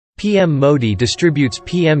PM Modi distributes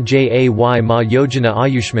PMJAY Ma Yojana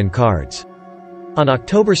Ayushman cards. On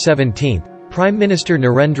October 17, Prime Minister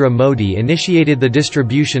Narendra Modi initiated the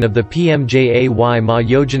distribution of the PMJAY Ma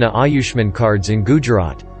Yojana Ayushman cards in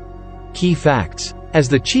Gujarat. Key facts. As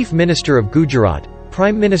the Chief Minister of Gujarat,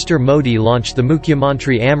 Prime Minister Modi launched the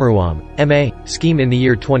Mukhyamantri Amruam (MA) scheme in the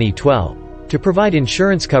year 2012 to provide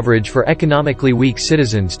insurance coverage for economically weak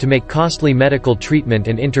citizens to make costly medical treatment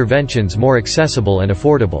and interventions more accessible and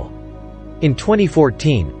affordable. In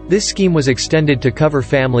 2014, this scheme was extended to cover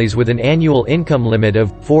families with an annual income limit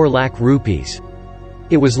of 4 lakh rupees.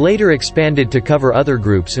 It was later expanded to cover other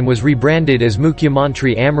groups and was rebranded as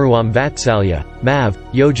Mukhyamantri Amruam Vatsalya (MAV)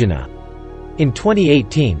 Yojana. In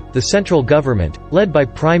 2018, the central government, led by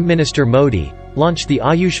Prime Minister Modi, launched the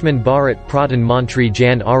Ayushman Bharat Pradhan Mantri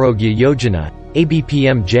Jan Arogya Yojana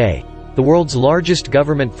 (PMJAY), the world's largest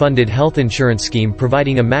government-funded health insurance scheme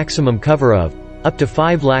providing a maximum cover of up to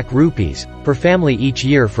 5 lakh rupees per family each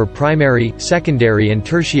year for primary, secondary and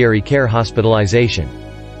tertiary care hospitalization.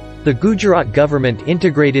 The Gujarat government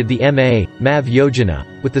integrated the MA/MAV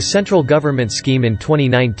Yojana with the central government scheme in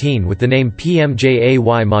 2019 with the name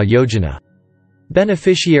PMJAY Ma Yojana.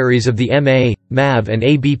 Beneficiaries of the MA, MAV and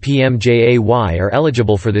PMJAY are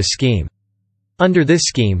eligible for this scheme. Under this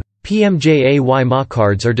scheme, PMJAY Ma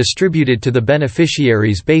cards are distributed to the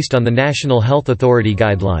beneficiaries based on the National Health Authority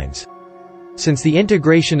guidelines. Since the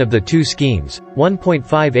integration of the two schemes,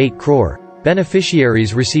 1.58 crore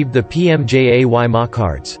beneficiaries received the PMJAY Ma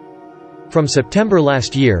cards. From September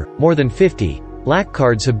last year, more than 50 lakh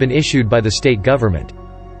cards have been issued by the state government.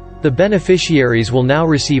 The beneficiaries will now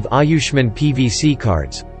receive Ayushman PVC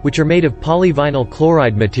cards, which are made of polyvinyl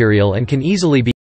chloride material and can easily be